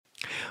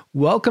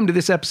Welcome to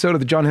this episode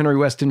of the John Henry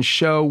Weston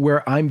Show,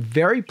 where I'm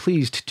very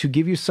pleased to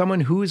give you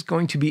someone who is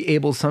going to be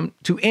able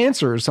to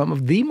answer some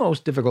of the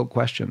most difficult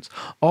questions.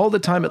 All the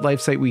time at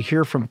LifeSite, we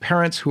hear from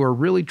parents who are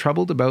really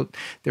troubled about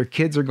their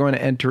kids are going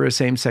to enter a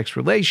same-sex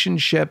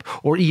relationship,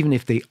 or even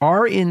if they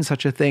are in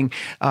such a thing,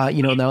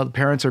 now the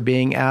parents are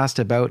being asked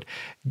about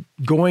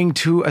going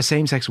to a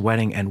same-sex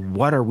wedding and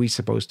what are we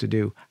supposed to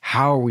do?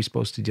 How are we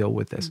supposed to deal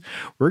with this?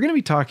 We're going to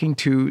be talking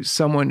to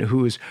someone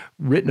who has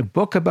written a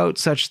book about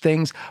such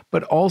things,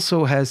 but also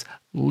has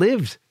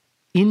lived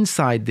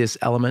inside this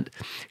element.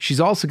 She's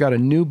also got a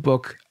new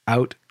book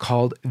out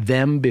called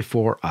Them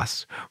Before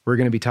Us. We're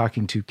going to be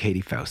talking to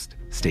Katie Faust.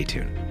 Stay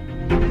tuned.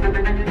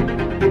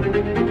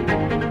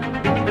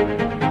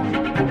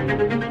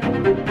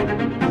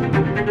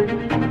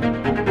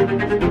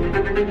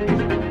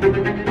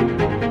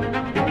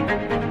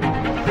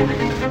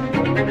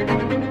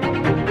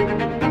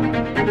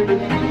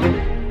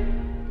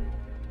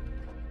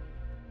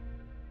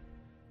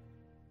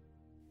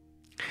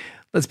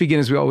 Let's begin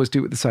as we always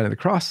do with the sign of the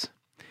cross.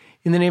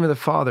 In the name of the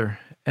Father,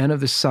 and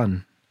of the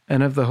Son,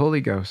 and of the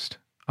Holy Ghost.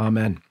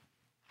 Amen.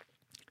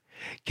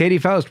 Katie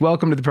Faust,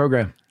 welcome to the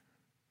program.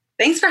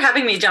 Thanks for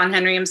having me, John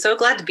Henry. I'm so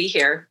glad to be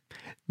here.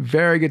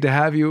 Very good to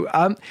have you.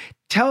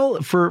 Tell,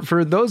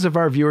 for those of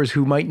our viewers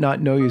who might not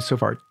know you so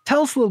far,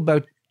 tell us a little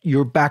about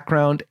your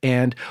background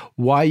and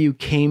why you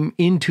came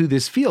into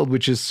this field,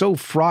 which is so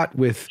fraught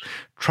with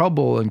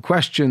trouble and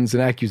questions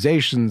and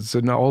accusations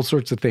and all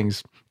sorts of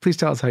things. Please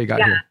tell us how you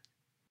got here.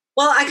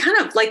 Well, I kind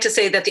of like to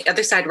say that the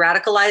other side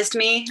radicalized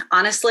me,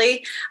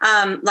 honestly.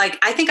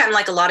 I think I'm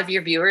like a lot of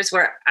your viewers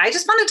where I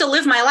just wanted to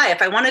live my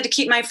life. I wanted to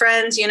keep my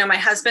friends. You know, my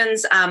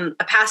husband's a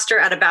pastor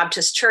at a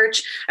Baptist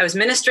church. I was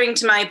ministering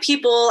to my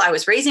people. I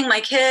was raising my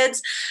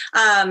kids,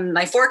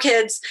 my 4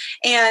 kids.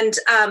 And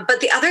but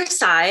the other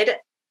side,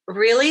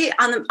 really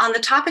on the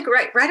topic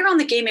right around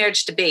the gay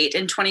marriage debate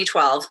in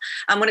 2012,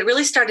 when it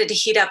really started to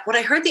heat up, what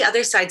I heard the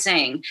other side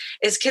saying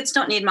is kids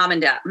don't need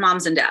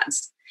moms and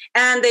dads.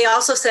 And they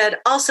also said,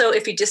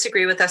 if you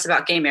disagree with us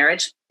about gay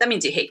marriage, that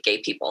means you hate gay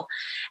people.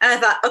 And I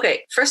thought,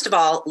 okay, first of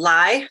all,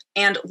 lie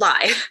and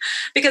lie,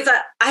 because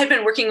I had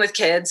been working with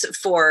kids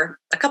for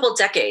a couple of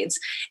decades.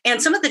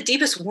 And some of the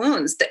deepest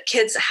wounds that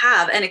kids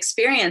have and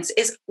experience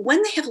is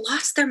when they have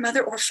lost their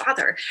mother or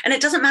father. And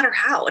it doesn't matter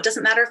how. It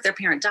doesn't matter if their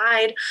parent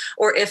died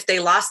or if they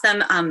lost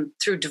them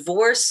through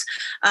divorce.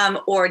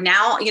 Or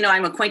now,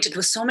 I'm acquainted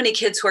with so many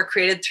kids who are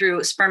created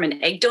through sperm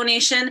and egg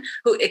donation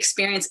who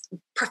experience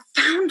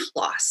profound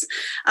loss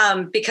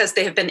because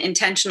they have been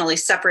intentionally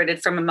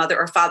separated from a mother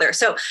or father.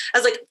 So I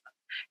was like,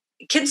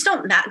 kids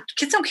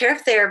don't care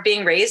if they're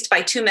being raised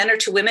by 2 men or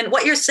 2 women.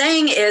 What you're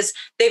saying is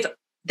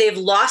they've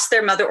lost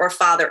their mother or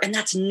father, and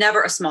that's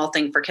never a small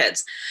thing for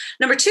kids.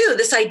 Number 2,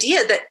 this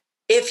idea that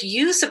if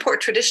you support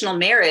traditional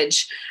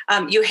marriage,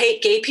 you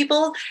hate gay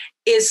people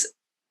is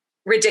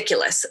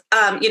ridiculous.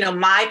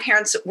 My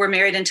parents were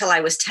married until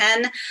I was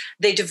 10.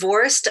 They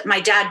divorced.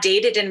 My dad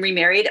dated and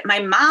remarried. My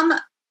mom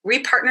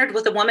repartnered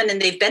with a woman, and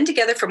they've been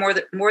together for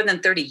more than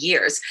 30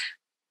 years.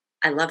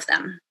 I love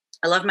them.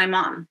 I love my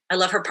mom. I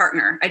love her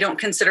partner. I don't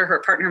consider her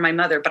partner my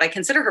mother, but I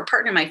consider her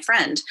partner my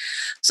friend.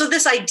 So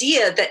this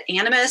idea that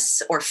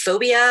animus or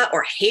phobia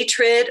or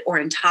hatred or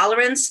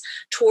intolerance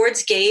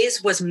towards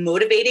gays was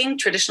motivating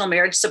traditional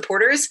marriage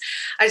supporters,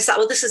 I just thought,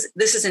 well, this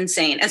is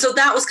insane. And so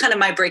that was kind of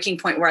my breaking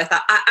point where I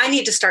thought, I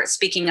need to start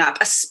speaking up,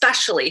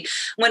 especially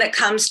when it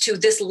comes to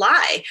this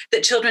lie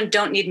that children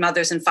don't need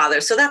mothers and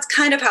fathers. So that's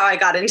kind of how I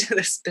got into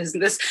this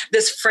business,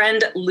 this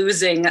friend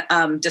losing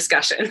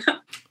discussion.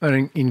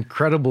 An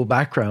incredible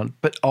background.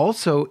 But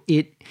also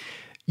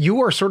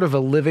you are sort of a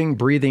living,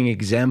 breathing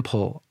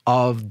example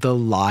of the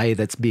lie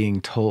that's being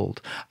told.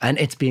 And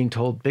it's being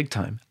told big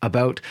time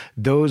about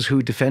those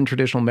who defend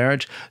traditional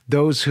marriage,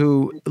 those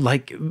who,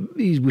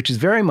 which is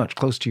very much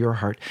close to your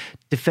heart,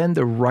 defend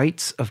the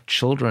rights of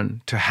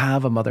children to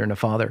have a mother and a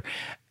father.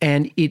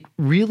 And it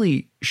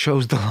really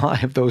shows the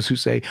lie of those who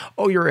say,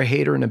 oh, you're a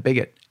hater and a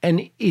bigot.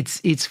 And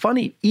it's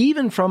funny,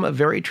 even from a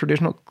very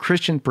traditional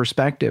Christian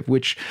perspective,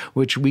 which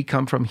we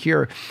come from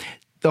here,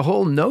 the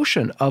whole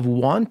notion of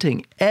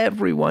wanting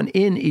everyone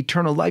in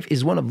eternal life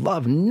is one of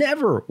love,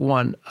 never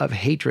one of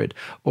hatred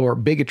or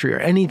bigotry or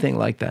anything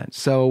like that.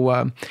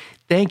 So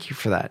thank you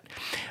for that.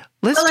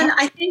 And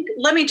I think,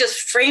 let me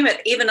just frame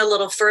it even a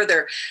little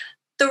further.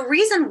 The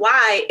reason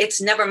why it's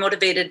never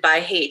motivated by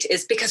hate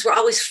is because we're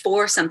always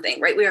for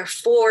something, right? We are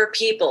for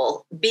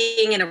people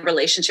being in a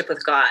relationship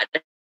with God.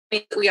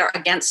 We are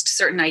against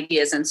certain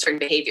ideas and certain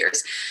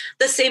behaviors.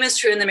 The same is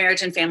true in the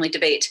marriage and family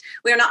debate.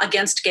 We are not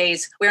against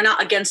gays. We are not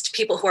against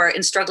people who are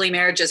in struggling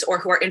marriages or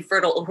who are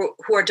infertile or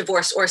who are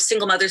divorced or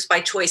single mothers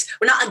by choice.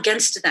 We're not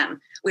against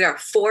them. We are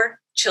for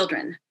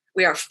children.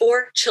 We are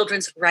for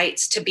children's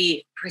rights to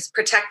be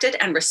protected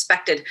and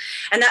respected.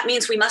 And that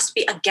means we must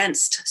be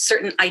against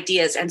certain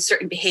ideas and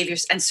certain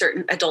behaviors and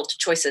certain adult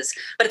choices.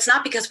 But it's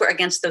not because we're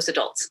against those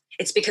adults.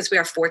 It's because we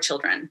are for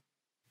children.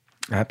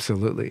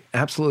 Absolutely.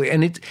 Absolutely.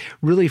 And it's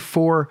really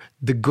for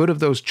the good of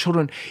those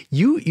children.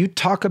 You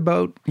talk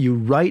about, you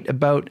write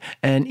about,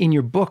 and in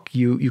your book,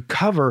 you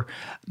cover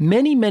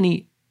many,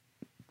 many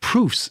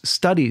proofs,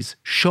 studies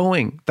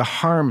showing the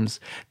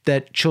harms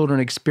that children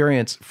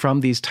experience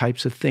from these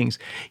types of things.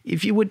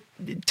 If you would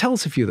tell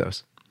us a few of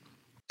those.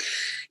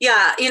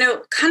 Yeah,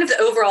 kind of the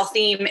overall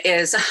theme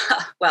is,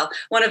 well,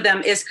 one of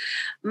them is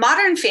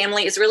modern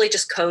family is really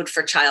just code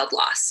for child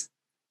loss.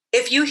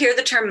 If you hear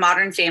the term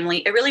modern family,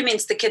 it really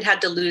means the kid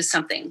had to lose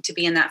something to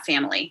be in that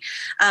family.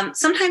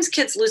 Sometimes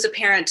kids lose a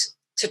parent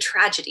to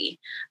tragedy.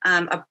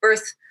 A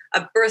birth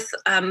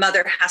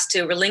mother has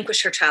to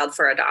relinquish her child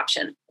for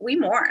adoption. We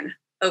mourn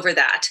over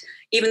that,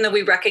 even though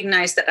we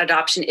recognize that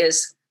adoption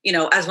is,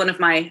 as one of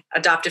my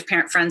adoptive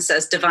parent friends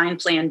says, divine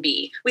plan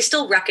B. We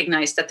still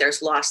recognize that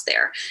there's loss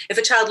there. If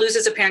a child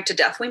loses a parent to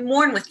death, we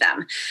mourn with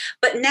them.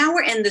 But now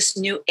we're in this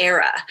new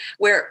era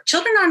where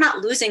children are not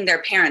losing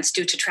their parents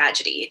due to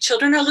tragedy.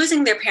 Children are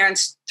losing their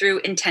parents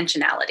through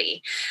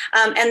intentionality.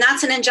 And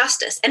that's an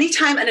injustice.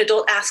 Anytime an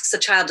adult asks a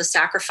child to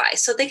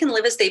sacrifice so they can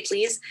live as they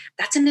please,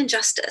 that's an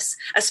injustice,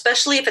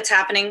 especially if it's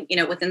happening,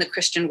 within the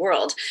Christian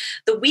world.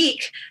 The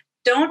weak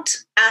don't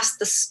ask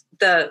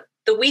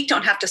the weak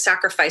don't have to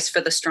sacrifice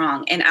for the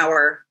strong in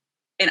our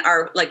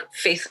like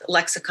faith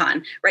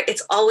lexicon, right?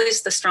 It's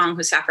always the strong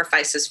who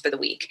sacrifices for the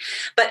weak.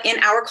 But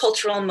in our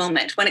cultural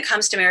moment, when it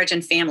comes to marriage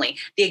and family,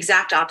 the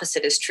exact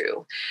opposite is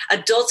true.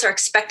 Adults are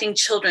expecting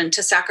children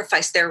to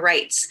sacrifice their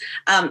rights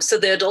so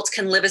the adults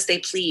can live as they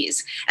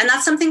please. And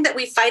that's something that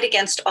we fight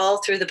against all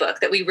through the book,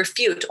 that we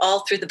refute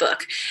all through the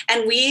book.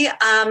 And we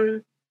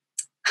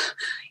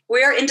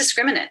are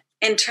indiscriminate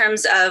in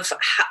terms of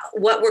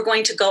what we're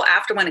going to go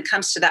after when it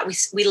comes to that.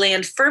 We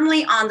land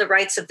firmly on the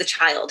rights of the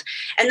child.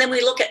 And then we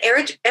look at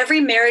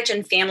every marriage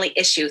and family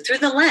issue through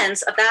the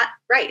lens of that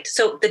right.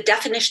 So the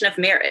definition of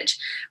marriage,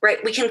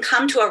 right? We can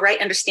come to a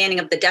right understanding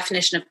of the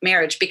definition of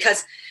marriage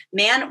because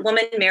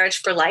man-woman marriage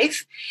for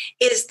life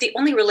is the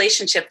only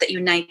relationship that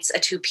unites the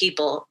two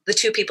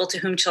people to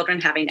whom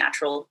children have a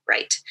natural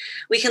right.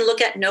 We can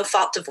look at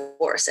no-fault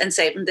divorce and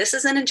say, this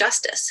is an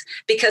injustice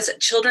because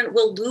children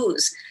will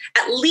lose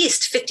at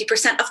least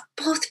 50% of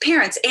both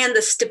parents and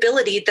the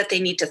stability that they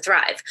need to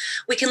thrive.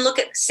 We can look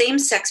at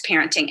same-sex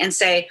parenting and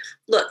say,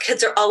 look,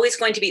 kids are always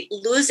going to be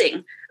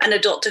losing an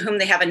adult to whom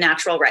they have a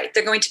natural right.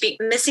 They're going to be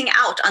missing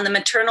out on the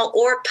maternal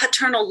or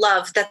paternal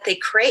love that they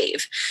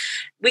crave.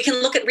 We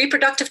can look at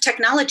reproductive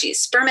technologies,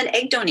 sperm and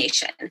egg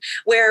donation,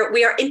 where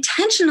we are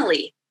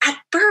intentionally at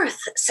birth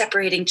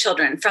separating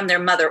children from their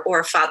mother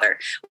or father.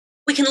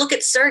 We can look at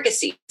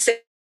surrogacy. Say,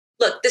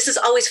 look, this is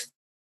always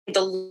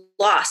the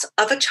loss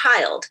of a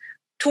child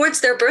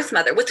towards their birth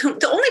mother, with whom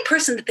the only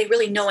person that they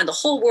really know in the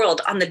whole world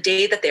on the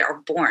day that they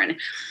are born.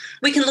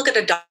 We can look at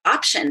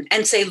adoption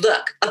and say,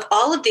 look, of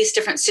all of these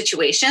different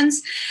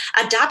situations,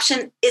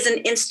 adoption is an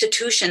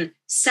institution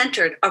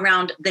centered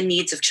around the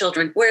needs of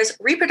children, whereas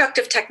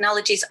reproductive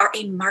technologies are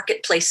a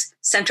marketplace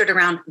centered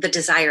around the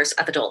desires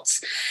of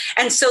adults.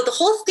 And so the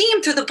whole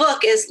theme through the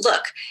book is,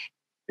 look,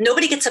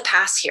 nobody gets a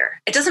pass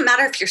here. It doesn't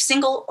matter if you're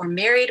single or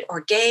married or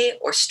gay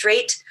or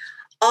straight.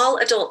 All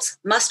adults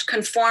must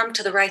conform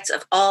to the rights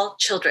of all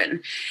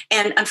children.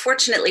 And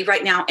unfortunately,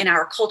 right now in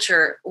our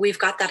culture, we've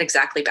got that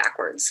exactly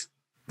backwards.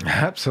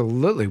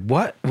 Absolutely.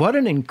 What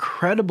an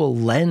incredible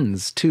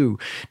lens to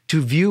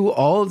view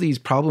all of these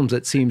problems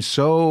that seem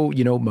so,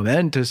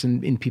 momentous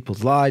in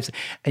people's lives.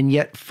 And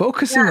yet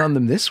focusing on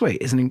them this way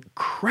is an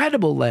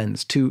incredible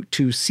lens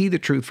to see the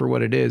truth for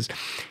what it is,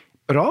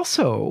 but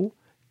also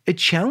a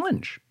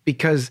challenge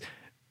because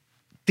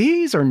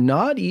these are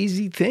not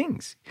easy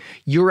things.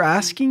 You're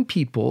asking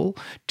people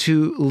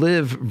to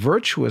live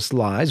virtuous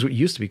lives, what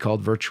used to be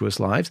called virtuous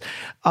lives,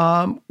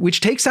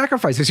 which take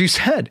sacrifice, as you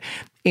said.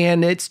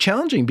 And it's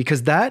challenging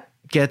because that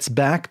gets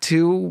back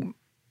to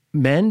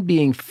men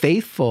being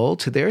faithful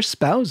to their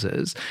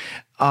spouses,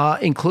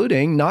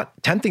 including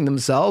not tempting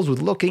themselves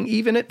with looking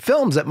even at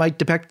films that might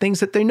depict things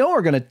that they know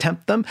are going to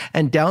tempt them.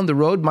 And down the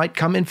road might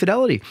come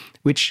infidelity,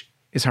 which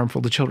is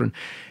harmful to children.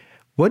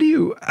 What do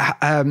you,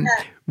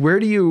 where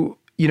do you,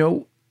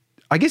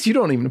 I guess you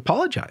don't even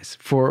apologize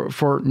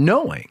for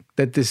knowing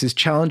that this is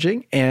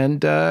challenging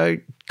and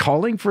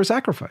calling for a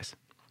sacrifice.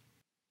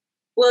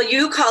 Well,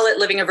 you call it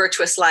living a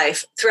virtuous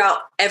life. Throughout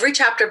every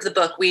chapter of the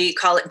book, we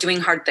call it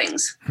doing hard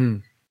things.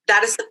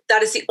 That is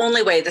the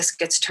only way this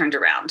gets turned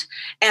around.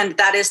 And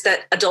that is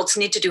that adults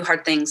need to do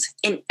hard things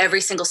in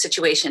every single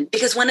situation.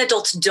 Because when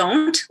adults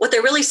don't, what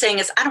they're really saying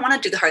is, I don't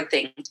want to do the hard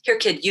thing. Here,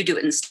 kid, you do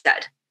it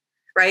instead.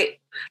 Right?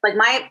 Like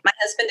my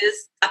husband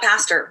is a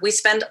pastor. We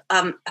spend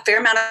a fair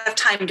amount of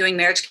time doing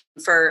marriage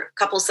for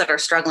couples that are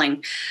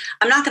struggling.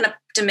 I'm not going to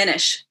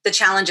diminish the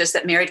challenges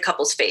that married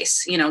couples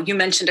face. You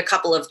mentioned a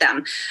couple of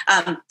them.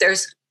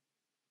 There's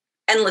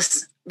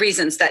endless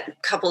reasons that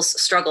couples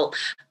struggle.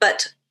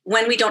 But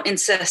when we don't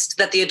insist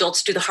that the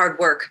adults do the hard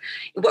work,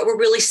 what we're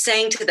really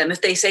saying to them,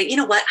 if they say, you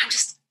know what,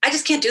 I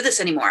just can't do this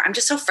anymore. I'm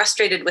just so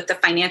frustrated with the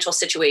financial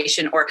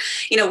situation, or,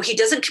 he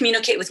doesn't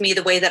communicate with me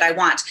the way that I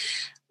want.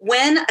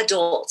 when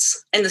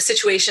adults in the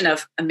situation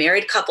of a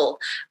married couple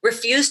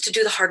refuse to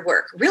do the hard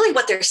work, really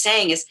what they're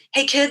saying is,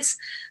 hey, kids,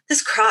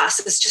 this cross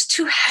is just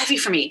too heavy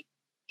for me.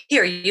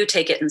 Here, you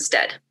take it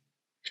instead.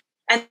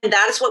 And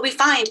that is what we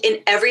find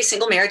in every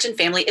single marriage and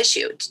family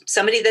issue.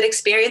 Somebody that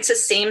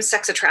experiences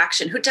same-sex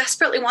attraction, who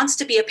desperately wants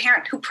to be a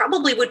parent, who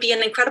probably would be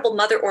an incredible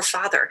mother or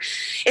father.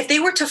 If they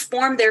were to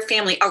form their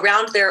family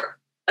around their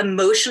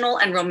emotional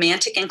and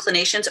romantic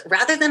inclinations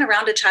rather than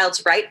around a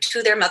child's right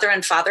to their mother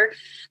and father,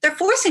 they're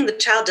forcing the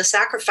child to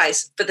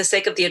sacrifice for the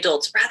sake of the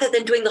adults rather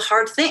than doing the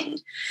hard thing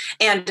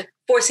and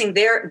forcing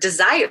their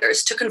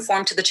desires to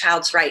conform to the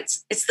child's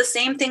rights. It's the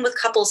same thing with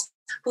couples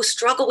who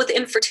struggle with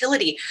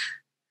infertility,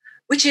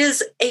 which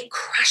is a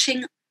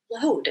crushing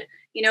load.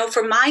 You know,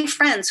 for my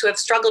friends who have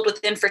struggled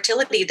with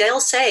infertility, they'll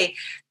say,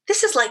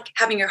 this is like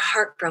having your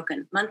heart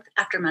broken month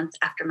after month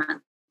after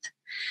month.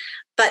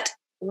 But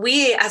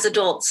we as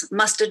adults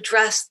must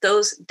address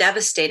those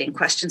devastating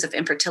questions of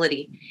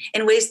infertility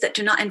in ways that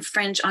do not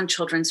infringe on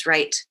children's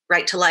right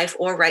to life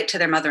or right to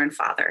their mother and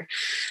father.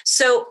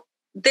 So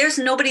there's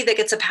nobody that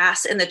gets a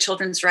pass in the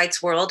children's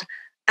rights world.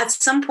 At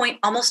some point,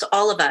 almost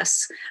all of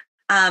us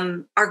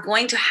are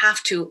going to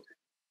have to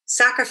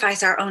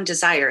sacrifice our own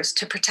desires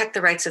to protect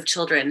the rights of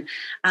children.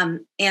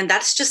 And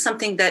that's just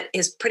something that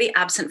is pretty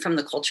absent from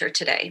the culture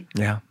today.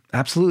 Yeah,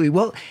 absolutely.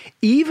 Well,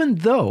 even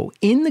though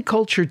in the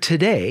culture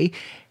today,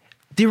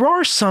 there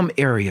are some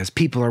areas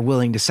people are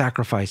willing to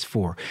sacrifice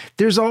for.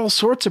 There's all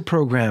sorts of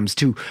programs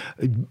to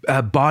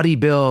body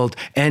build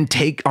and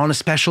take on a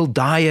special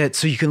diet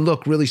so you can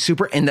look really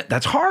super. And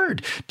that's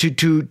hard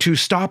to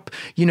stop,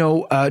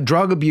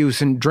 drug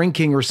abuse and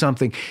drinking or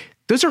something.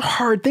 Those are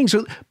hard things,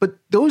 but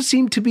those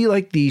seem to be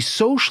like the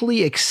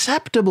socially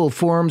acceptable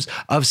forms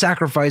of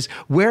sacrifice,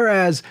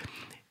 whereas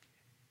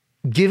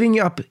giving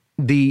up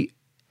the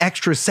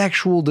extra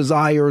sexual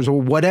desires or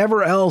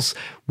whatever else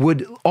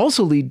would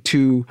also lead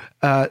to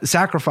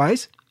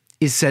sacrifice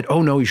is said,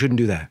 oh, no, you shouldn't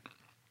do that.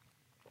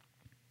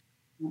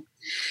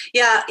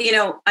 Yeah,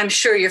 I'm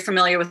sure you're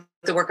familiar with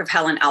the work of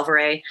Helen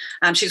Alvarez.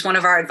 She's one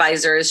of our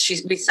advisors.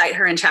 We cite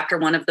her in chapter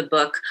 1 of the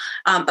book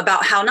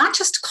about how not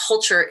just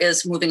culture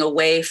is moving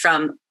away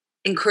from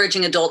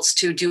encouraging adults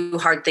to do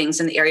hard things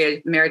in the area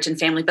of marriage and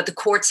family, but the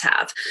courts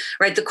have,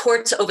 right? The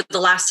courts over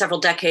the last several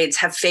decades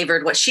have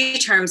favored what she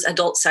terms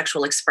adult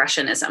sexual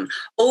expressionism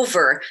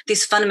over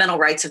these fundamental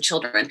rights of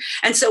children.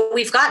 And so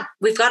we've got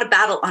a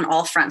battle on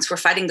all fronts. We're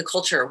fighting the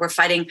culture. We're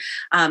fighting,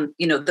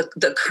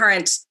 the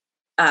current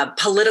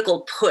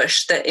political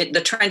push,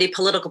 the trendy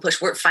political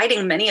push. We're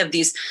fighting many of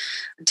these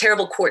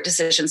terrible court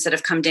decisions that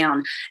have come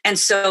down. And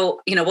so,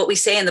 what we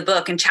say in the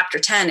book in chapter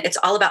 10, it's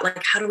all about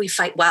how do we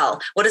fight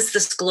well? What does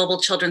this global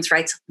children's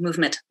rights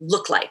movement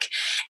look like?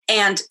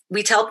 And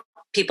we tell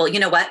people, you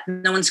know what?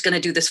 No one's going to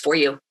do this for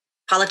you.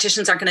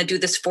 Politicians aren't going to do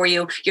this for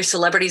you. Your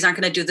celebrities aren't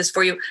going to do this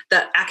for you.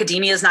 The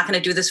academia is not going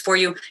to do this for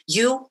you.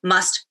 You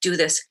must do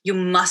this. You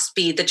must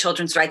be the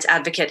children's rights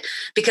advocate,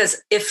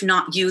 because if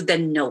not you,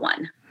 then no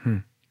one.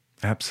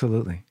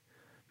 Absolutely.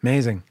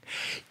 Amazing.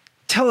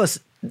 Tell us,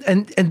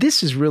 and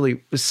this is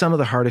really some of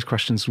the hardest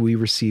questions we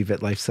receive at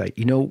LifeSite.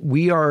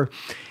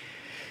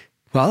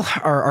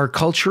 Our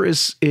culture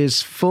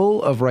is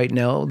full of right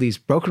now these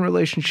broken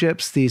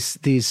relationships,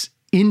 these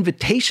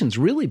invitations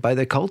really by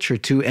the culture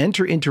to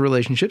enter into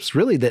relationships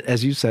really that,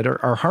 as you said,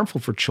 are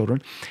harmful for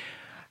children.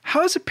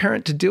 How is a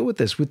parent to deal with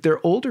this with their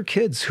older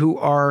kids who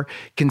are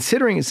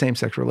considering a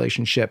same-sex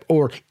relationship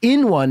or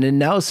in one and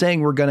now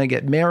saying we're going to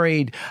get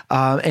married,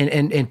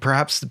 and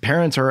perhaps the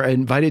parents are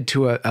invited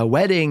to a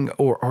wedding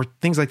or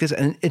things like this,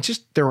 and it's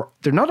just they're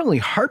not only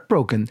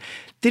heartbroken,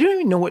 they don't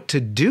even know what to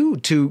do.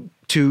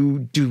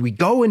 Do we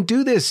go and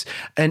do this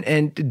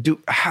and do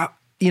how?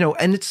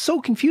 And it's so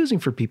confusing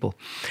for people.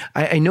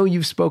 I know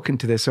you've spoken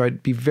to this, so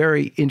I'd be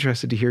very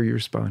interested to hear you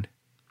respond.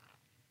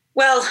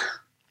 Well,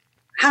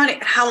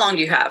 how long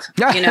do you have?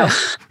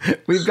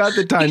 We've got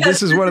the time.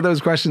 This is one of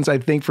those questions I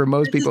think for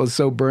most people is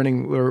so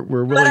burning. We're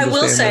willing to stay. But I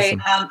will say,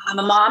 I'm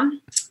a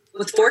mom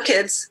with 4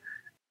 kids,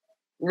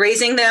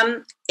 raising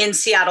them in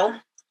Seattle.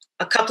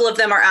 A couple of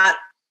them are at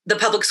the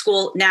public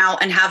school now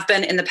and have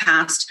been in the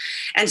past.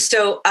 And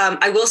so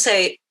I will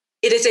say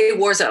it is a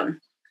war zone.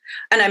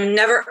 And I'm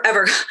never,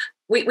 ever,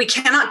 we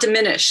cannot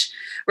diminish,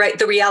 right,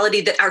 the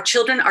reality that our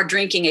children are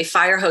drinking a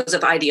fire hose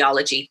of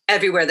ideology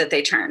everywhere that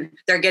they turn.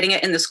 They're getting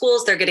it in the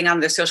schools. They're getting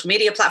on their social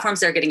media platforms.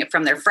 They're getting it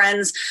from their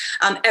friends.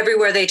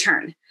 Everywhere they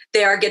turn,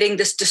 they are getting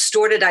this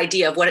distorted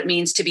idea of what it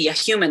means to be a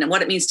human and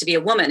what it means to be a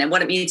woman and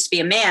what it means to be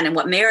a man and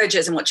what marriage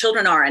is and what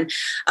children are and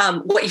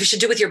what you should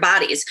do with your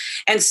bodies.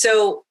 And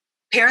so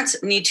parents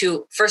need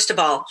to, first of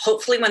all,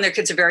 hopefully when their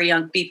kids are very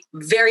young, be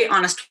very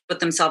honest with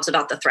themselves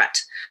about the threat.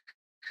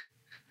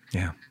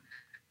 Yeah.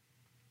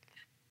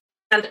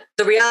 And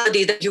the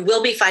reality that you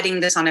will be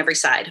fighting this on every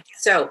side.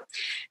 So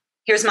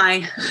here's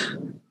my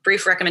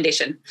brief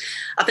recommendation.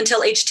 Up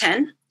until age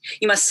 10,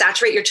 You must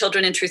saturate your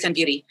children in truth and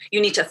beauty. You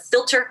need to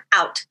filter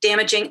out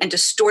damaging and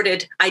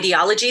distorted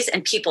ideologies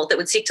and people that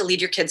would seek to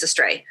lead your kids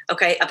astray,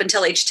 okay, up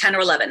until age 10 or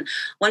 11.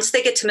 Once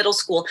they get to middle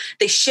school,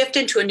 they shift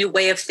into a new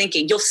way of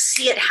thinking. You'll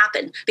see it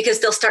happen because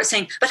they'll start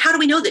saying, but how do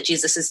we know that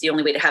Jesus is the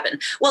only way to heaven?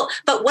 Well,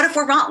 but what if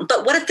we're wrong?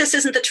 But what if this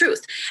isn't the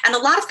truth? And a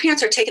lot of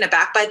parents are taken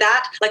aback by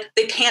that. Like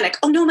they panic.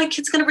 Oh no, my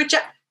kid's going to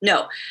reject.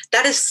 No,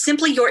 that is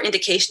simply your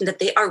indication that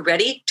they are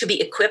ready to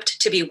be equipped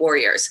to be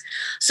warriors.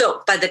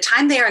 So by the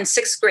time they are in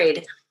 6th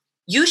grade,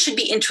 you should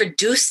be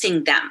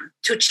introducing them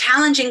to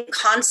challenging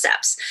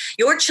concepts.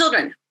 Your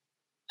children,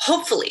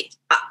 hopefully,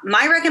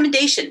 my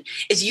recommendation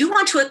is you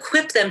want to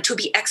equip them to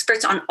be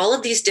experts on all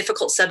of these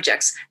difficult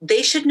subjects.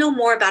 They should know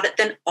more about it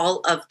than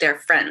all of their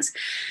friends.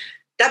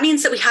 That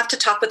means that we have to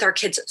talk with our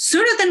kids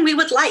sooner than we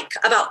would like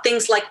about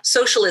things like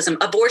socialism,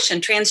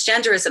 abortion,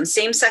 transgenderism,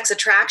 same-sex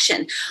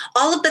attraction,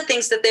 all of the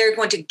things that they're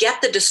going to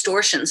get the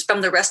distortions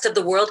from the rest of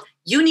the world.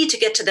 You need to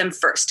get to them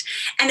first.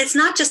 And it's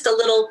not just a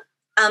little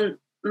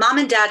mom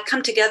and dad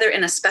come together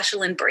in a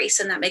special embrace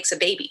and that makes a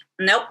baby.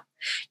 Nope.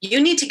 You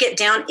need to get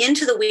down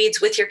into the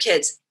weeds with your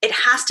kids. It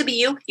has to be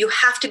you. You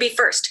have to be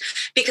first,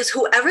 because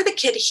whoever the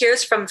kid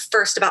hears from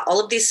first about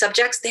all of these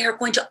subjects, they are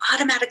going to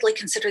automatically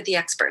consider the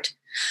expert.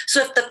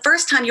 So if the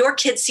first time your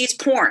kid sees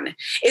porn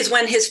is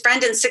when his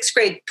friend in 6th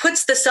grade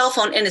puts the cell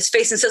phone in his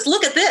face and says,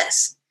 look at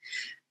this,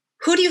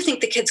 who do you think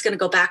the kid's going to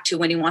go back to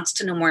when he wants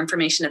to know more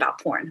information about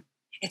porn?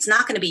 It's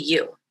not going to be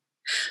you.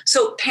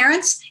 So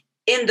parents,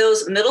 in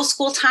those middle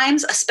school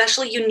times,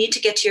 especially, you need to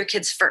get to your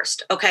kids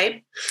first,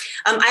 okay?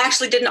 I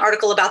actually did an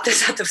article about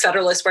this at the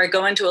Federalist where I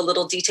go into a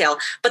little detail.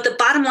 But the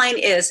bottom line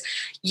is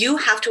you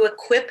have to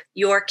equip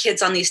your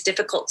kids on these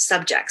difficult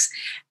subjects.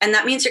 And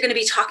that means you're going to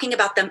be talking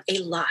about them a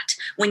lot.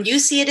 When you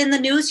see it in the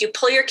news, you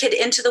pull your kid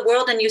into the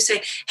world and you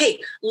say, hey,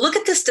 look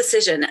at this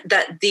decision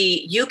that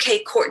the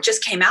UK court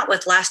just came out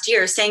with last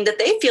year saying that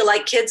they feel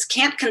like kids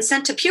can't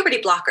consent to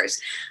puberty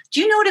blockers. Do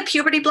you know what a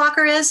puberty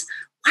blocker is?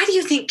 Why do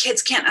you think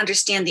kids can't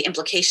understand the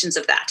implications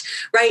of that,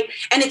 right?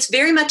 And it's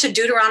very much a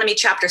Deuteronomy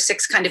chapter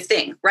 6 kind of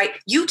thing, right?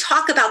 You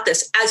talk about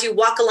this as you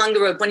walk along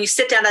the road, when you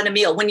sit down at a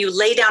meal, when you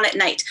lay down at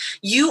night.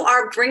 You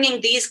are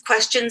bringing these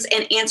questions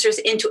and answers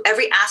into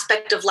every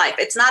aspect of life.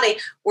 It's not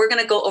we're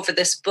going to go over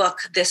this book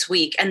this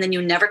week and then you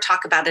never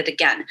talk about it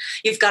again.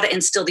 You've got to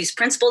instill these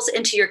principles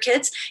into your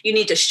kids. You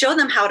need to show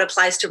them how it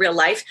applies to real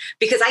life,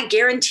 because I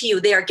guarantee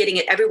you they are getting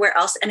it everywhere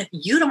else. And if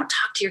you don't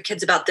talk to your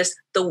kids about this,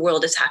 the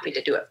world is happy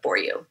to do it for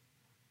you.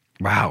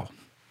 Wow.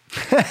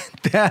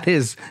 That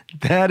is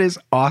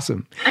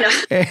awesome. I know.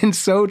 And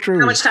so true.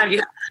 How much time do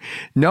you have?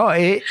 No,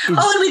 and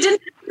we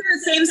didn't answer the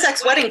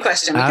same-sex wedding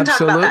question. We can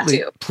talk about that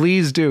too.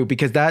 Please do,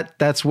 because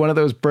that's one of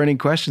those burning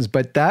questions.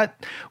 But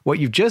what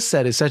you've just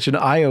said is such an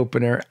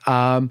eye-opener.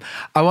 I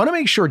want to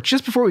make sure,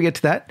 just before we get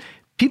to that,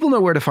 people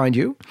know where to find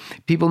you.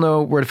 People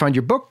know where to find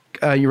your book,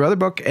 your other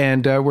book,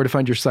 and where to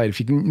find your site.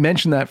 If you can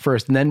mention that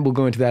first, and then we'll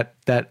go into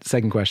that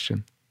second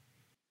question.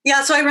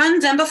 Yeah, so I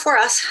run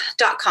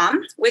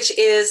thembeforeus.com, which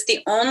is the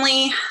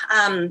only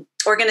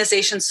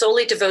organization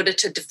solely devoted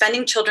to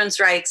defending children's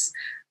rights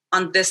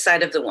on this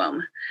side of the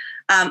womb.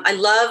 I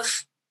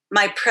love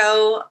my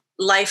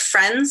pro-life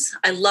friends.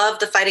 I love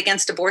the fight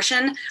against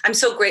abortion. I'm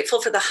so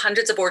grateful for the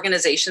hundreds of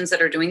organizations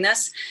that are doing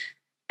this.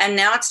 And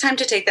now it's time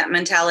to take that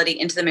mentality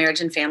into the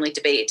marriage and family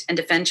debate and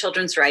defend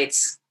children's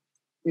rights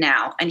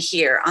now and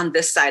here on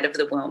this side of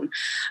the womb.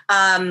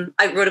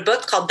 I wrote a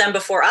book called Them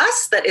Before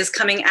Us that is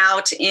coming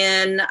out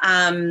in,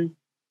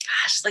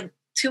 like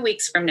 2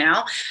 weeks from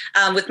now,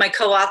 with my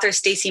co-author,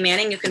 Stacey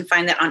Manning. You can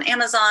find that on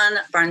Amazon,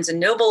 Barnes &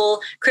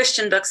 Noble.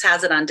 Christian Books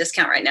has it on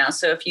discount right now.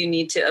 So if you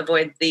need to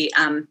avoid the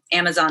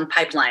Amazon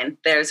pipeline,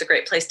 there's a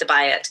great place to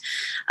buy it.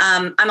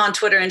 I'm on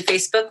Twitter and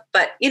Facebook,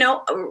 but,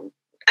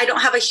 I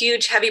don't have a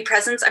huge, heavy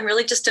presence. I'm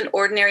really just an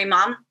ordinary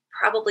mom,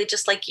 probably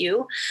just like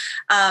you.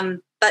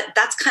 But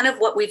that's kind of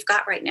what we've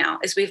got right now,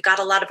 is we've got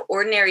a lot of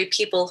ordinary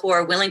people who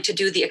are willing to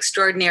do the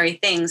extraordinary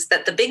things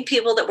that the big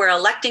people that we're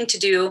electing to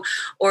do,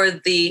 or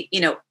the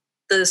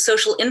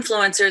social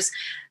influencers,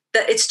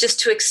 that it's just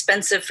too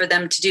expensive for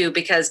them to do,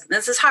 because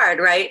this is hard,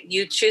 right?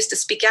 You choose to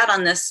speak out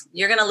on this,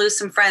 you're going to lose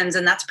some friends.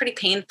 And that's pretty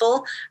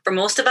painful for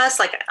most of us.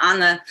 Like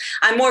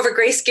I'm more of a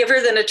grace giver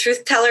than a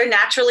truth teller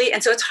naturally.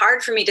 And so it's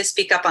hard for me to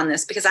speak up on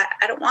this, because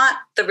I don't want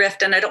the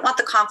rift and I don't want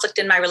the conflict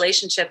in my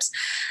relationships,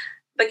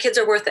 but kids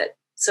are worth it.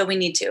 So we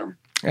need to.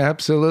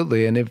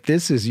 Absolutely. And if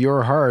this is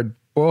your hard,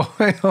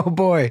 oh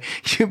boy,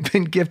 you've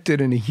been gifted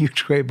in a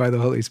huge way by the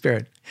Holy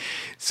Spirit.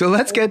 So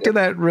let's get to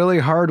that really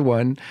hard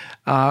one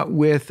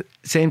with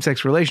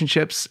same-sex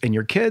relationships and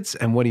your kids.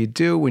 And what do you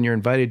do when you're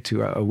invited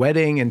to a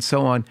wedding and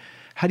so on?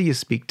 How do you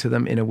speak to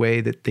them in a way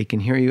that they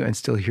can hear you and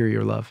still hear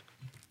your love?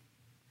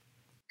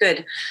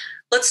 Good.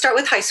 Let's start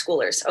with high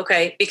schoolers,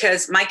 okay?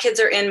 Because my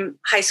kids are in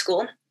high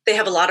school. They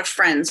have a lot of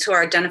friends who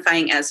are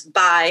identifying as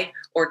bi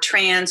or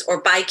trans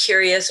or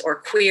bi-curious or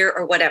queer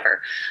or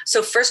whatever.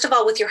 So first of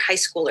all, with your high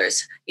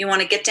schoolers, you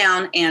want to get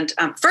down and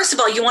first of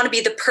all, you want to be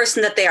the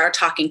person that they are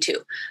talking to.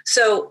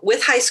 So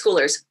with high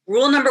schoolers,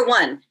 rule number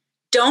 1,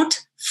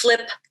 don't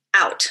flip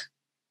out.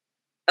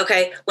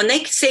 Okay. When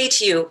they say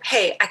to you,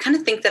 hey, I kind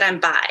of think that I'm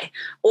bi,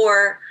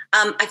 or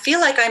I feel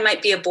like I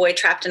might be a boy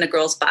trapped in a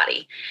girl's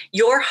body,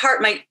 your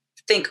heart might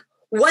think,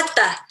 what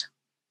the?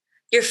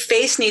 Your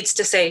face needs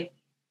to say,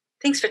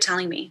 thanks for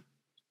telling me.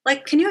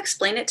 Like, can you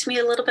explain it to me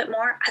a little bit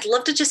more? I'd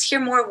love to just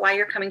hear more of why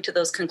you're coming to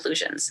those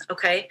conclusions.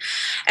 Okay.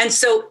 And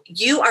so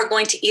you are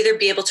going to either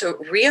be able to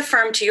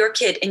reaffirm to your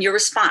kid in your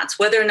response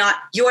whether or not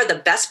you are the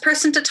best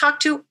person to talk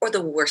to or the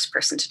worst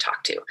person to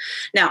talk to.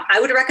 Now, I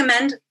would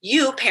recommend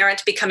you,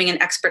 parent, becoming an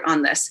expert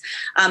on this.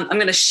 I'm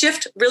going to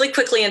shift really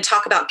quickly and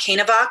talk about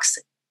Canavox.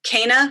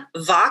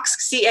 Canavox,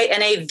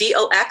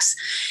 Canavox.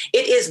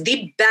 It is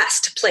the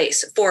best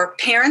place for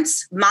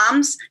parents,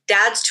 moms,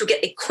 dads to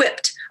get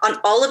equipped on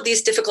all of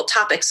these difficult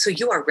topics so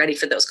you are ready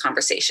for those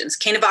conversations.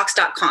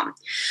 Canavox.com.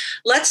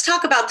 Let's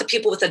talk about the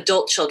people with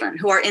adult children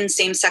who are in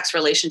same-sex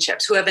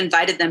relationships, who have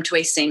invited them to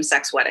a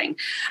same-sex wedding.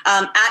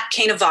 At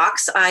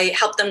Canavox, I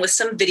help them with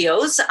some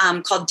videos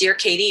called Dear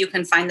Katie. You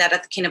can find that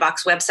at the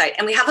Canavox website.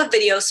 And we have a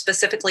video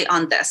specifically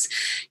on this.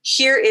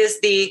 Here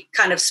is the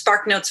kind of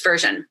SparkNotes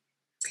version.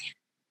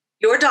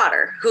 Your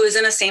daughter, who is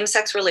in a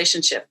same-sex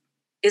relationship,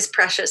 is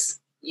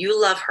precious. You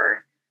love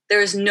her. There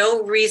is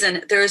no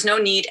reason, there is no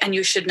need, and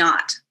you should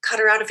not cut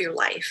her out of your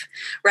life,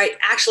 right?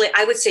 Actually,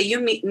 I would say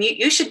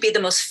you should be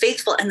the most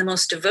faithful and the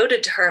most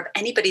devoted to her of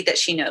anybody that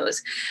she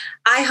knows.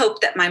 I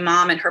hope that my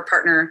mom and her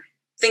partner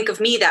think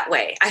of me that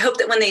way. I hope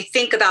that when they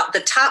think about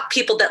the top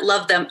people that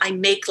love them, I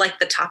make like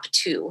the top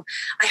two.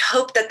 I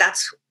hope that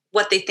that's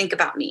what they think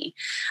about me.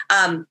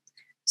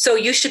 So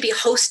you should be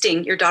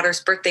hosting your daughter's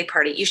birthday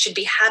party. You should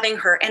be having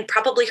her and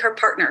probably her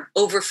partner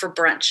over for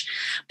brunch.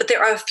 But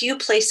there are a few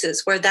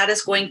places where that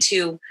is going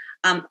to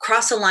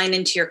cross a line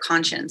into your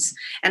conscience.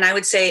 And I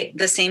would say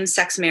the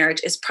same-sex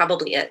marriage is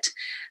probably it.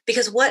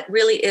 Because what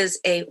really is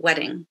a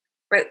wedding,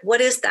 right?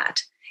 What is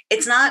that?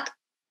 It's not,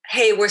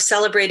 hey, we're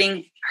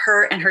celebrating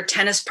her and her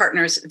tennis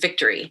partner's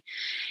victory.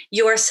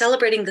 You are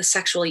celebrating the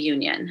sexual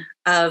union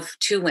of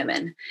two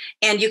women.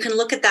 And you can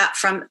look at that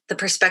from the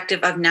perspective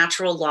of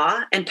natural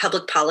law and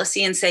public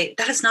policy and say,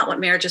 that is not what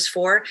marriage is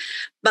for.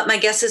 But my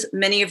guess is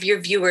many of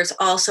your viewers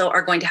also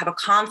are going to have a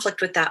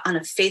conflict with that on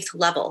a faith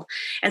level.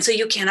 And so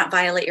you cannot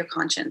violate your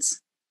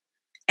conscience.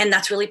 And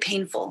that's really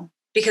painful.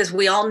 Because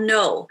we all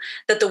know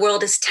that the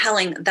world is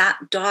telling that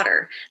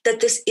daughter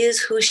that this is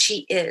who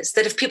she is,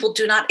 that if people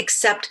do not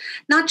accept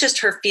not just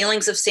her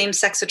feelings of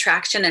same-sex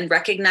attraction and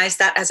recognize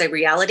that as a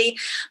reality,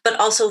 but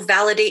also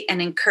validate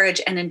and encourage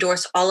and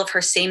endorse all of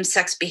her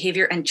same-sex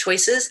behavior and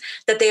choices,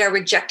 that they are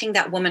rejecting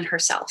that woman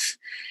herself.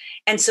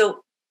 And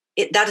so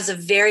that is a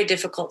very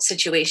difficult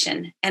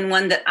situation, and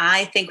one that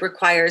I think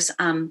requires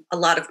a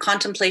lot of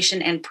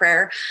contemplation and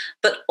prayer,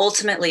 but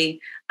ultimately,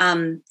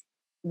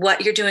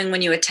 what you're doing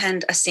when you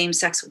attend a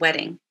same-sex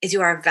wedding is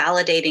you are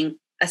validating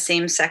a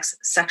same-sex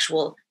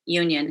sexual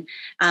union.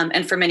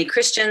 And for many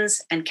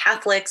Christians and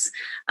Catholics,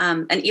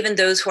 and even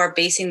those who are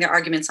basing their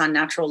arguments on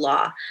natural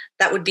law,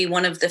 that would be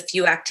one of the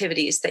few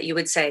activities that you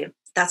would say,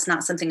 that's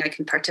not something I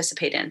can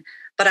participate in.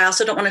 But I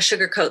also don't want to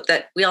sugarcoat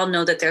that we all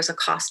know that there's a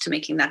cost to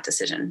making that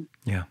decision.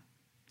 Yeah.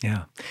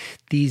 Yeah.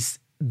 These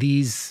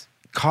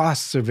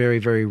costs are very,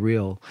 very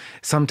real.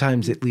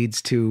 Sometimes it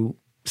leads to,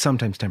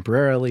 sometimes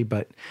temporarily,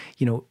 but,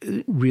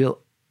 real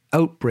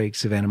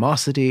outbreaks of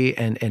animosity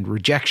and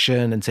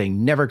rejection and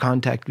saying, never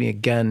contact me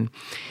again.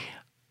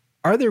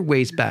 Are there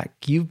ways back?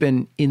 You've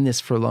been in this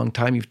for a long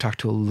time. You've talked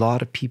to a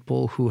lot of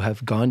people who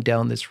have gone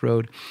down this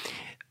road.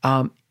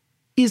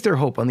 Is there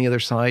hope on the other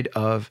side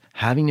of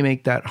having to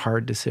make that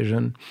hard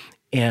decision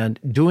and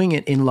doing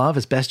it in love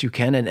as best you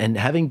can, and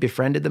having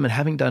befriended them and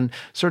having done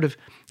sort of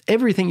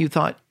everything you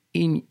thought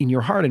in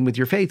your heart and with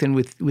your faith and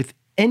with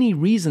any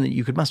reason that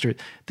you could muster,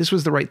 this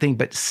was the right thing,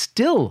 but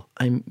still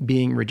I'm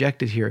being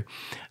rejected here.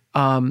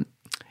 In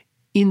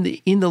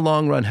the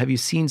long run, have you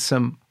seen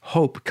some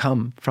hope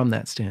come from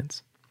that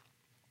stance?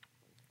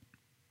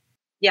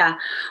 Yeah.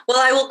 Well,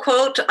 I will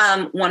quote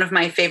one of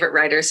my favorite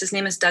writers. His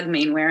name is Doug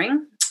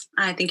Mainwaring.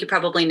 I think you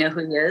probably know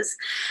who he is.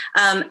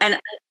 And I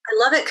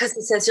love it because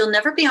he says, you'll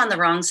never be on the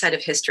wrong side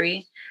of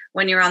history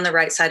when you're on the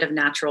right side of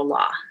natural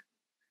law.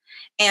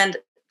 And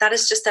that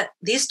is just that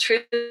these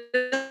truths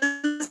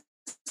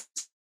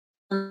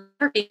will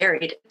never be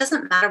buried. It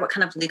doesn't matter what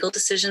kind of legal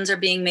decisions are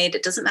being made.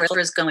 It doesn't matter where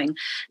it's going.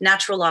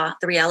 Natural law,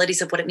 the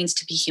realities of what it means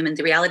to be human,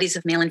 the realities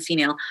of male and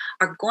female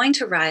are going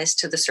to rise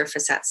to the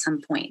surface at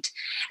some point.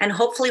 And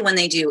hopefully when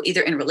they do,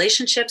 either in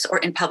relationships or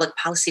in public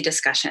policy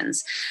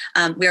discussions,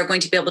 we are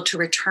going to be able to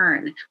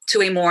return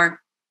to a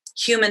more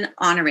human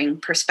honoring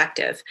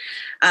perspective.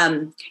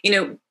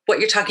 What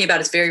you're talking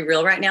about is very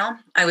real right now.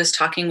 I was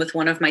talking with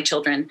one of my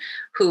children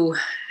who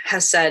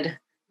has said,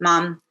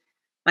 Mom,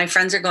 my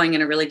friends are going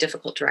in a really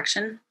difficult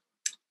direction.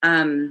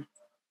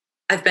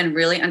 I've been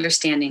really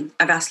understanding.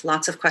 I've asked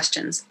lots of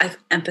questions. I've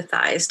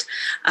empathized.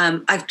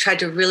 I've tried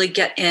to really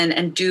get in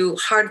and do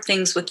hard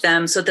things with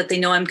them so that they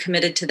know I'm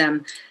committed to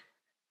them.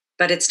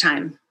 But it's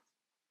time.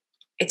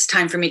 It's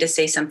time for me to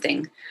say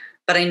something.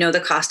 But I know the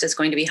cost is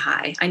going to be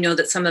high. I know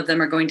that some of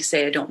them are going to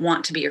say, I don't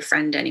want to be your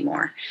friend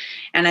anymore.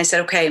 And I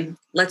said, okay,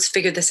 let's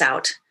figure this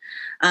out.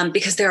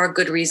 because there are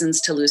good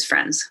reasons to lose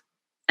friends.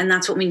 And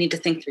that's what we need to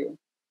think through.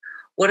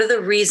 What are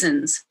the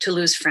reasons to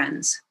lose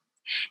friends?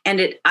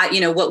 And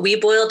what we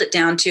boiled it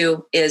down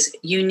to is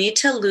you need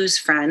to lose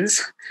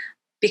friends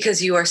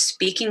because you are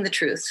speaking the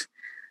truth,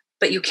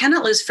 but you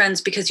cannot lose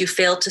friends because you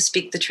failed to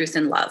speak the truth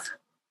in love,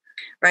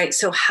 right?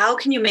 So how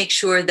can you make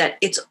sure that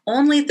it's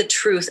only the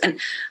truth?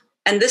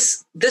 And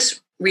this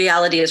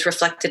reality is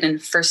reflected in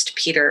 1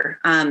 Peter,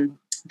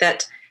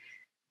 that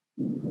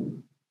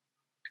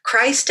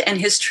Christ and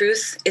his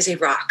truth is a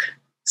rock.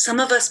 Some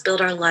of us build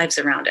our lives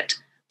around it,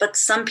 but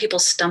some people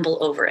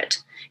stumble over it.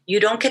 You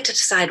don't get to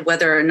decide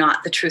whether or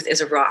not the truth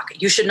is a rock.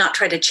 You should not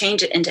try to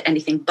change it into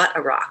anything but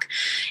a rock.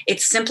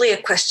 It's simply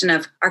a question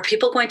of, are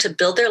people going to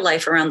build their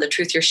life around the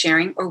truth you're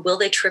sharing, or will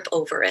they trip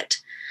over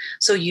it?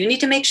 So you need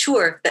to make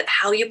sure that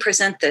how you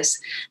present this,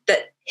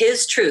 that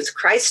his truth,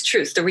 Christ's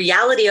truth, the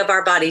reality of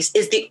our bodies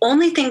is the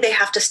only thing they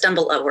have to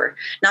stumble over,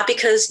 not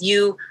because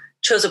you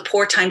chose a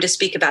poor time to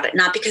speak about it,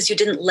 not because you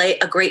didn't lay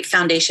a great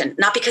foundation,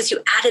 not because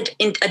you added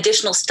in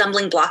additional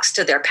stumbling blocks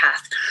to their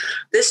path.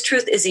 This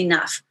truth is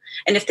enough.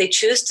 And if they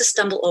choose to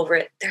stumble over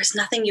it, there's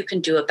nothing you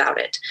can do about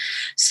it.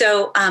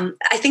 So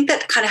I think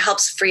that kind of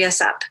helps free us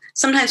up.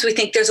 Sometimes we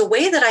think there's a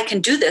way that I can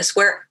do this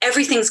where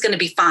everything's going to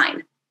be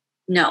fine.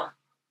 No,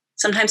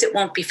 sometimes it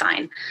won't be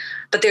fine,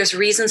 but there's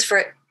reasons for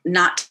it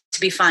not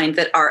to be fine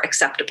that are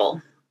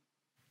acceptable.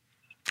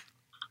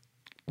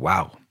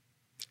 Wow.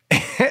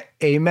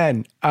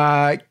 Amen.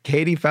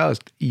 Katie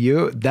Faust,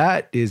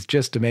 that is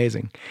just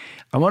amazing.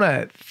 I want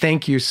to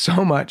thank you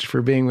so much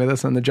for being with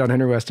us on the John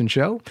Henry Weston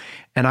Show.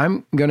 And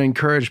I'm going to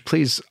encourage,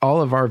 please,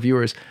 all of our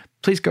viewers,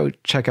 please go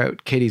check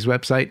out Katie's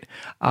website,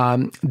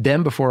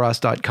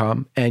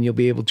 thembeforeus.com, and you'll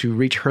be able to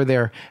reach her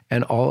there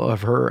and all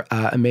of her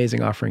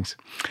amazing offerings.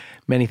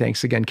 Many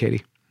thanks again,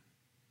 Katie.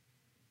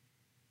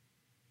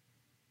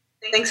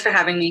 Thanks for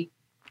having me.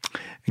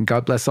 And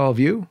God bless all of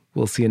you.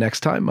 We'll see you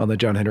next time on the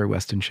John Henry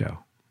Weston Show.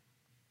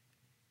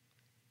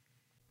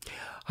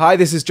 Hi,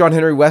 this is John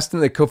Henry Weston,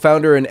 the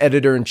co-founder and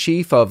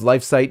editor-in-chief of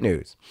LifeSite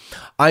News.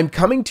 I'm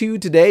coming to you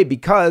today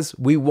because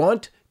we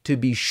want to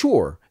be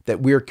sure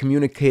that we're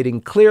communicating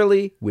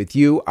clearly with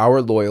you,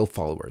 our loyal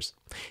followers.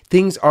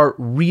 Things are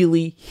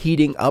really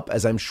heating up,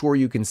 as I'm sure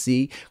you can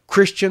see.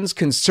 Christians,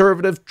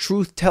 conservative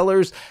truth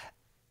tellers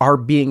are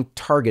being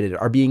targeted,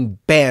 are being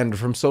banned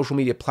from social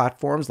media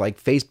platforms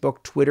like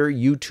Facebook, Twitter,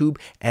 YouTube,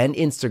 and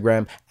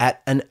Instagram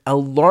at an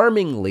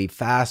alarmingly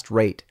fast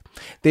rate.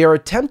 They are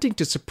attempting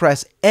to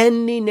suppress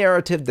any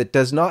narrative that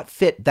does not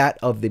fit that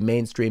of the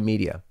mainstream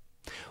media.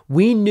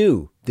 We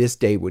knew this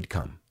day would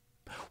come.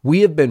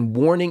 We have been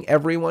warning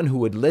everyone who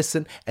would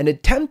listen and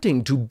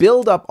attempting to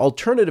build up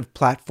alternative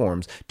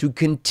platforms to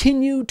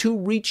continue to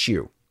reach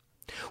you.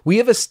 We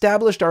have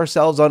established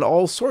ourselves on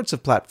all sorts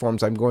of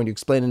platforms I'm going to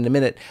explain in a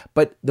minute,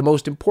 but the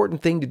most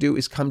important thing to do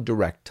is come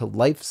direct to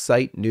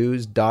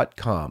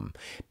lifesitenews.com,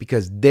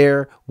 because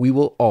there we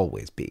will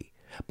always be.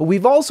 But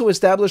we've also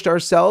established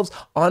ourselves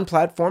on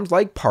platforms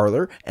like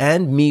Parler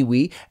and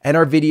MeWe, and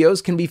our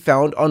videos can be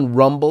found on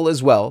Rumble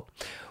as well.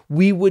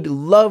 We would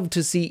love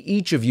to see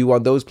each of you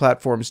on those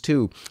platforms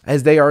too,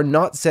 as they are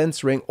not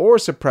censoring or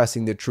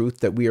suppressing the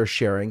truth that we are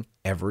sharing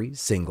every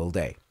single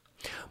day.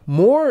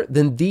 More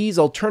than these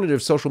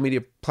alternative social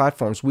media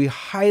platforms, we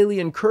highly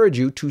encourage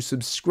you to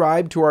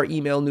subscribe to our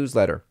email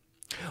newsletter.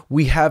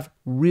 We have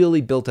really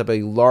built up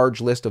a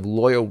large list of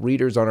loyal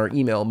readers on our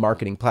email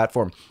marketing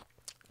platform.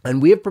 And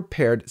we have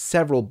prepared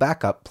several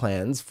backup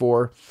plans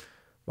for,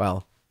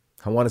 well,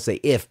 I want to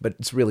say if, but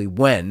it's really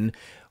when,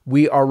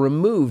 we are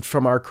removed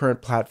from our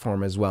current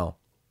platform as well.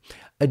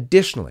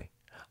 Additionally,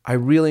 I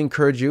really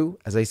encourage you,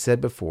 as I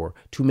said before,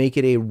 to make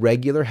it a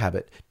regular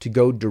habit to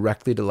go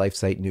directly to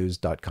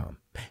lifesitenews.com.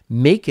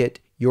 Make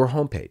it your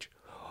homepage.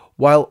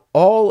 While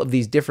all of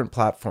these different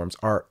platforms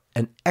are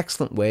an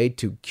excellent way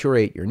to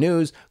curate your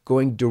news,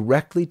 going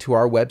directly to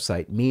our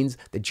website means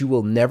that you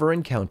will never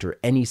encounter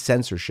any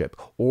censorship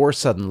or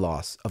sudden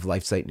loss of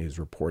LifeSite News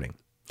reporting.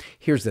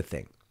 Here's the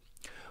thing.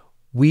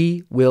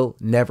 We will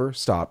never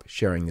stop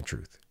sharing the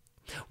truth.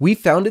 We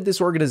founded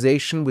this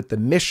organization with the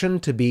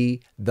mission to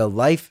be the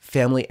life,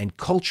 family, and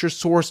culture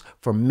source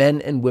for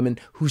men and women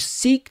who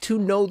seek to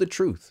know the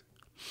truth.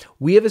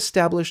 We have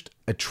established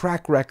a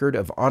track record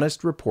of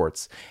honest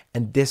reports,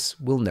 and this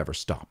will never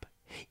stop,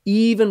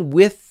 even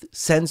with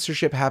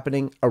censorship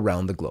happening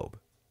around the globe.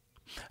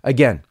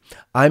 Again,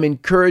 I'm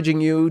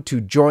encouraging you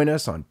to join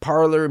us on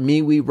Parler,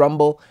 MeWe,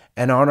 Rumble,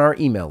 and on our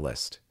email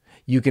list.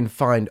 You can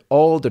find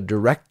all the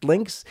direct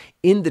links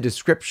in the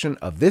description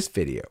of this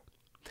video.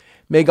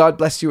 May God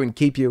bless you and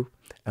keep you,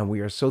 and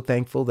we are so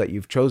thankful that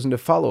you've chosen to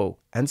follow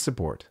and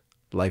support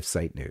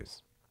LifeSite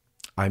News.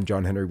 I'm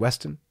John Henry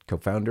Weston,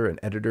 co-founder and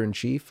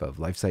editor-in-chief of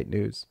LifeSite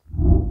News.